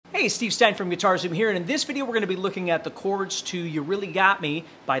Hey, Steve Stine from GuitarZoom here, and in this video we're going to be looking at the chords to You Really Got Me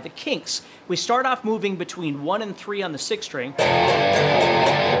by the KINKS. We start off moving between 1 and 3 on the 6th string.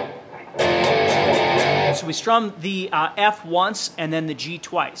 So we strum the F once and then the G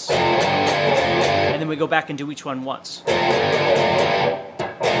twice. And then we go back and do each one once. And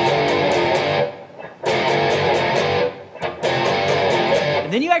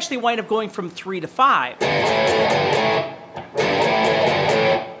then you actually wind up going from 3 to 5.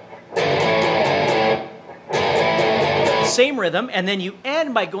 Same rhythm, and then you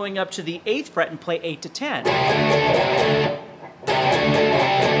end by going up to the 8th fret and play 8 to 10.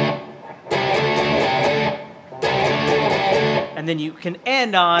 And then you can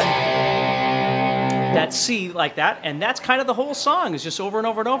end on that C like that, and that's kind of the whole song. It's just over and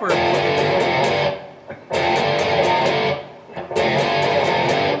over and over.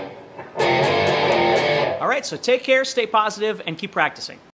 All right, so take care, stay positive, and keep practicing.